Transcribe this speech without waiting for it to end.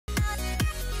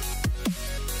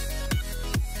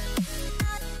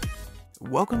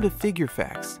Welcome to Figure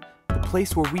Facts, the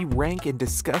place where we rank and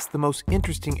discuss the most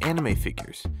interesting anime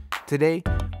figures. Today,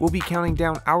 we'll be counting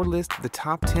down our list of the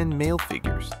top 10 male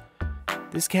figures.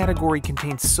 This category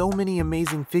contains so many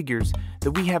amazing figures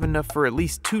that we have enough for at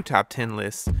least 2 top 10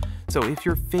 lists, so if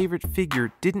your favorite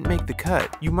figure didn't make the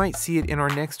cut, you might see it in our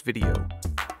next video.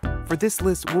 For this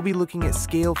list, we'll be looking at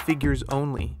scale figures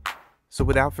only. So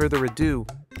without further ado,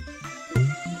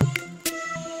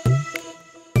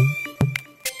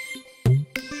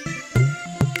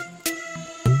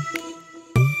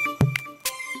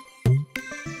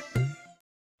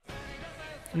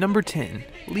 Number 10.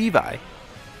 Levi.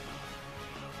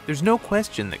 There's no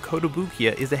question that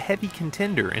Kotobukiya is a heavy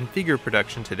contender in figure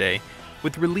production today,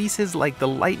 with releases like the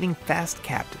lightning-fast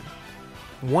Captain.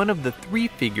 One of the 3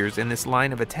 figures in this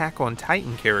line of Attack on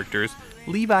Titan characters,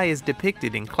 Levi is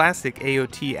depicted in classic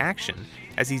AOT action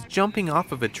as he's jumping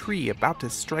off of a tree about to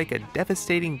strike a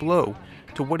devastating blow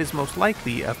to what is most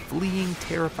likely a fleeing,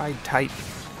 terrified Titan.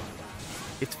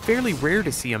 It's fairly rare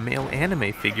to see a male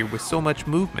anime figure with so much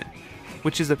movement,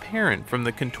 which is apparent from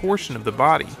the contortion of the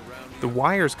body, the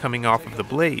wires coming off of the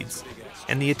blades,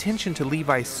 and the attention to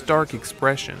Levi's stark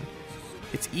expression.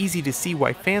 It's easy to see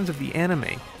why fans of the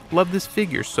anime love this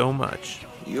figure so much.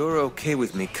 You're okay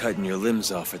with me cutting your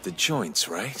limbs off at the joints,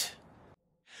 right?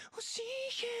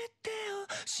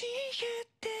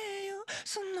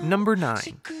 Number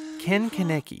 9. Ken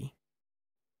Kaneki.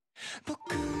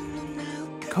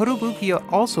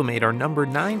 Kotobukiya also made our number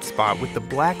 9 spot with the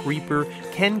Black Reaper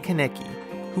Ken Kaneki,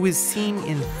 who is seen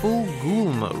in full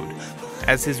ghoul mode,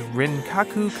 as his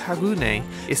Renkaku Kagune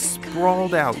is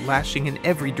sprawled out, lashing in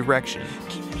every direction.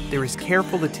 There is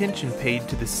careful attention paid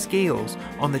to the scales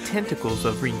on the tentacles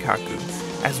of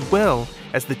Renkaku, as well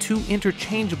as the 2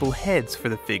 interchangeable heads for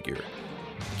the figure,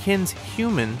 Ken's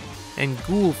human and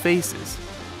ghoul faces.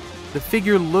 The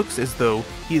figure looks as though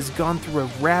he has gone through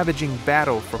a ravaging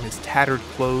battle from his tattered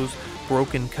clothes,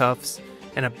 broken cuffs,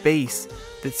 and a base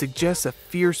that suggests a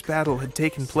fierce battle had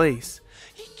taken place.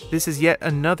 This is yet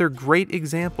another great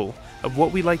example of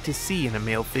what we like to see in a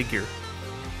male figure.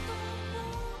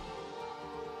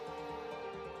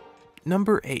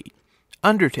 Number 8.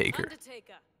 Undertaker.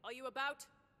 Are you about?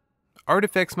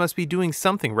 Artifacts must be doing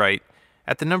something right.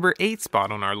 At the number 8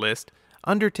 spot on our list,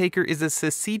 Undertaker is a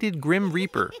seceded Grim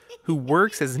Reaper who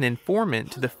works as an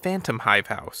informant to the Phantom Hive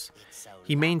House.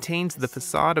 He maintains the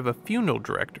facade of a funeral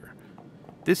director.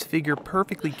 This figure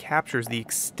perfectly captures the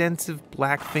extensive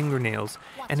black fingernails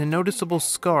and a noticeable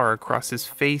scar across his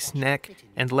face, neck,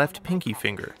 and left pinky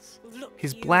finger.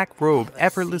 His black robe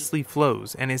effortlessly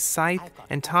flows, and his scythe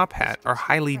and top hat are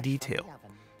highly detailed.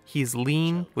 He is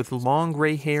lean, with long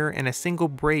gray hair and a single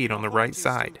braid on the right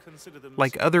side.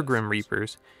 Like other Grim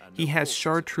Reapers, he has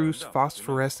chartreuse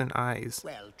phosphorescent eyes.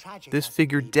 This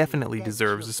figure definitely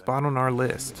deserves a spot on our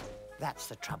list. That's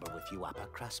the trouble with you upper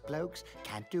crust blokes.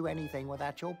 Can't do anything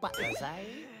without your butlers, eh?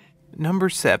 Number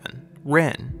 7.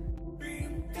 Ren.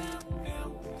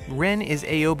 Ren is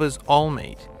Aoba's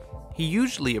all-mate. He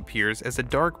usually appears as a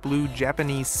dark blue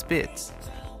Japanese Spitz.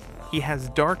 He has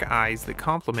dark eyes that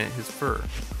complement his fur.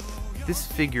 This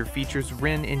figure features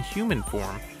Ren in human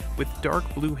form, with dark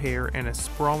blue hair and a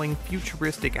sprawling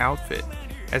futuristic outfit,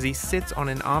 as he sits on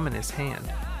an ominous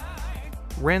hand.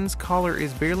 Ren's collar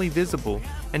is barely visible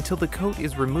until the coat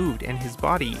is removed and his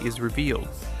body is revealed.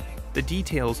 The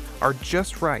details are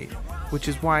just right, which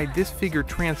is why this figure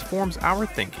transforms our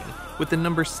thinking with the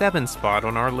number 7 spot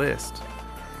on our list.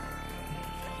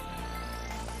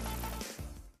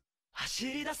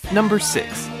 Number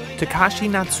 6. Takashi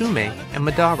Natsume and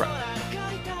Madara.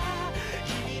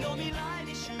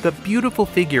 The beautiful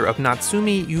figure of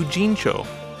Natsume Yujincho,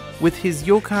 with his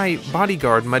yokai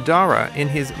bodyguard Madara in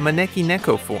his Maneki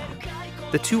Neko form.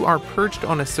 The 2 are perched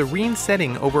on a serene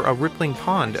setting over a rippling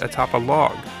pond atop a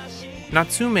log.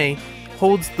 Natsume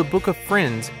holds the Book of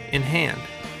Friends in hand.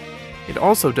 It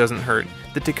also doesn't hurt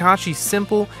that Takashi's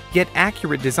simple yet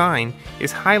accurate design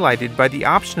is highlighted by the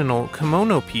optional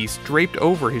kimono piece draped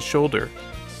over his shoulder.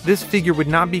 This figure would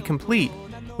not be complete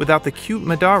without the cute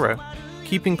Madara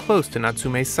keeping close to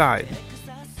Natsume's side.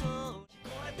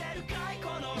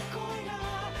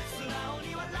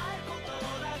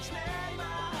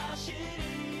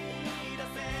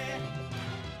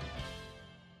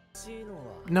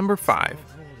 Number 5.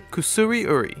 Kusuri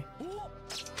Uri.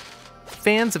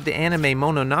 Fans of the anime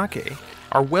Mononoke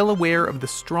are well aware of the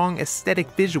strong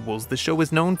aesthetic visuals the show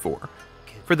is known for.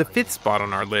 For the 5th spot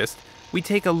on our list, we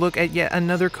take a look at yet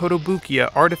another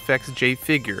Kotobukiya Artifacts J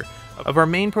figure of our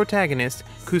main protagonist,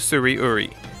 Kusuri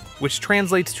Uri, which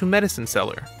translates to medicine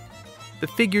seller. The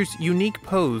figure's unique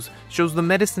pose shows the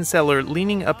medicine seller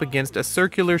leaning up against a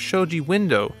circular shoji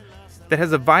window that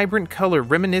has a vibrant color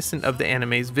reminiscent of the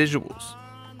anime's visuals.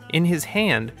 In his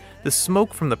hand, the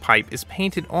smoke from the pipe is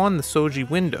painted on the Soji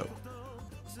window.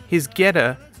 His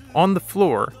geta on the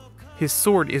floor, his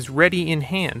sword is ready in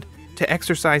hand to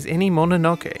exercise any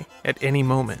Mononoke at any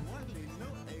moment.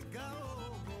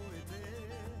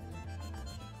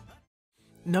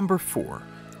 Number 4.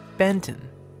 Benton.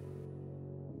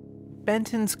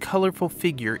 Benton's colorful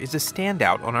figure is a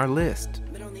standout on our list.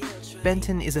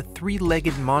 Benton is a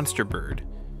three-legged monster bird.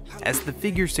 As the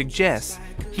figure suggests,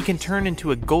 he can turn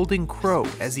into a golden crow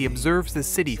as he observes the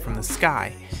city from the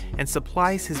sky and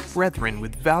supplies his brethren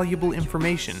with valuable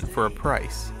information for a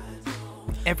price.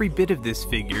 Every bit of this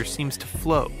figure seems to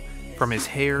flow, from his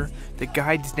hair that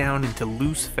guides down into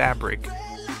loose fabric,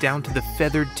 down to the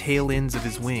feathered tail ends of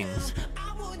his wings.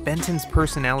 Benton's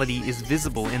personality is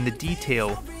visible in the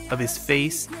detail of his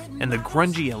face and the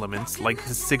grungy elements like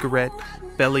his cigarette,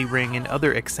 belly ring, and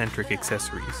other eccentric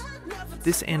accessories.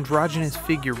 This androgynous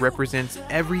figure represents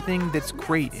everything that's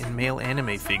great in male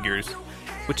anime figures,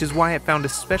 which is why it found a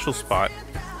special spot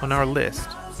on our list.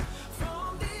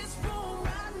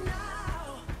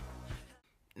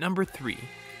 Number 3.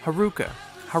 Haruka.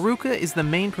 Haruka is the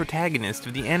main protagonist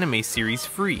of the anime series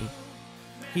Free.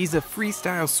 He's a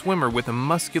freestyle swimmer with a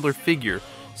muscular figure,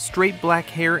 straight black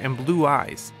hair, and blue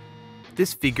eyes.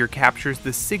 This figure captures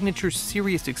the signature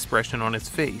serious expression on his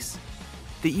face.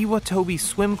 The Iwatobi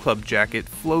Swim Club jacket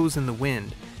flows in the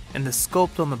wind, and the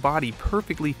sculpt on the body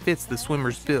perfectly fits the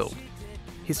swimmer's build.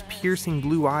 His piercing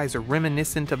blue eyes are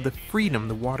reminiscent of the freedom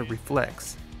the water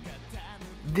reflects.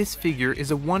 This figure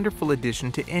is a wonderful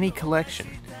addition to any collection,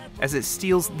 as it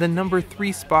steals the number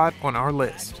 3 spot on our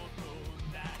list.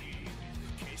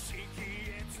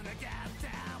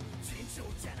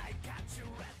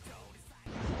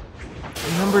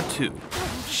 Number 2.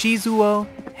 Shizuo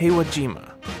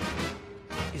Heiwajima.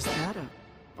 Is that a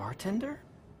bartender?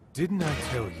 Didn't I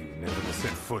tell you never to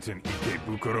set foot in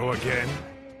Ikebukuro again?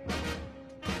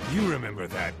 You remember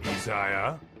that,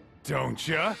 Izaya, don't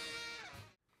ya?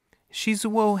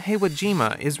 Shizuo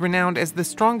Heiwajima is renowned as the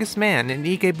strongest man in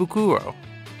Ikebukuro.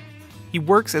 He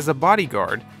works as a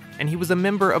bodyguard, and he was a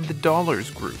member of the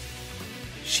Dollars Group.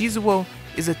 Shizuo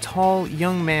is a tall,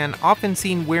 young man often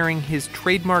seen wearing his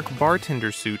trademark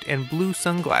bartender suit and blue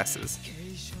sunglasses.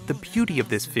 The beauty of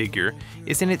this figure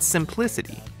is in its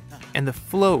simplicity, and the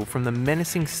flow from the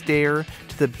menacing stare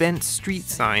to the bent street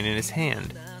sign in his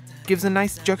hand gives a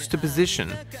nice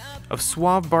juxtaposition of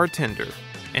suave bartender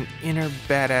and inner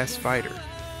badass fighter.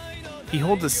 He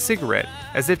holds a cigarette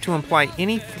as if to imply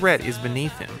any threat is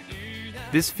beneath him.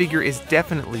 This figure is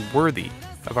definitely worthy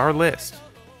of our list.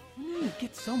 You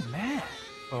get so mad.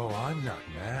 Oh, I'm not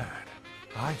mad.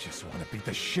 I just want to beat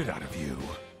the shit out of you.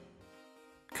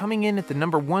 Coming in at the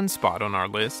number 1 spot on our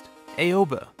list,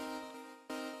 Aoba.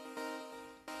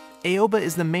 Aoba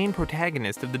is the main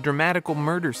protagonist of the Dramatical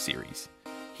Murder series.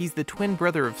 He's the twin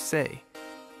brother of Sei.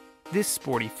 This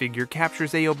sporty figure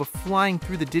captures Aoba flying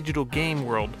through the digital game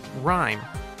world, Rhyme,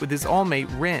 with his all-mate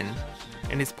Ren,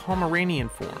 and his Pomeranian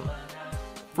form.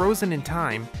 Frozen in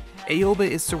time, Aoba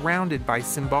is surrounded by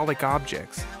symbolic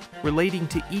objects, relating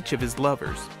to each of his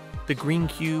lovers. The green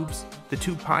cubes, the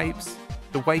 2 pipes,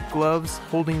 the white gloves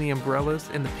holding the umbrellas,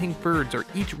 and the pink birds are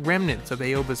each remnants of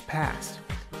Aoba's past.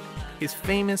 His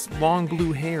famous long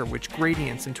blue hair, which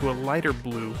gradients into a lighter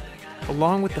blue,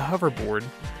 along with the hoverboard,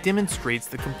 demonstrates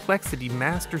the complexity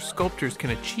master sculptors can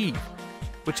achieve,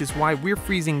 which is why we're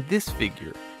freezing this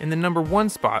figure in the number 1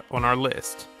 spot on our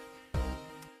list.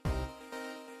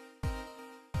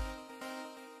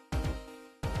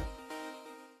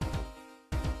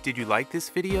 Did you like this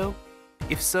video?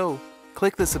 If so,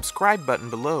 click the subscribe button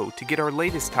below to get our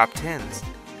latest top 10s.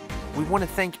 We want to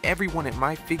thank everyone at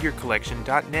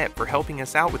MyFigureCollection.net for helping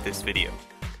us out with this video.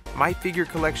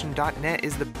 MyFigureCollection.net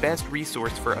is the best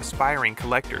resource for aspiring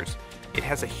collectors. It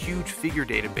has a huge figure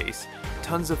database,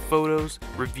 tons of photos,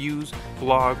 reviews,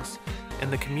 blogs,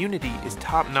 and the community is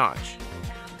top-notch.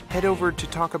 Head over to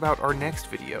talk about our next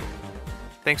video.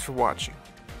 Thanks for watching.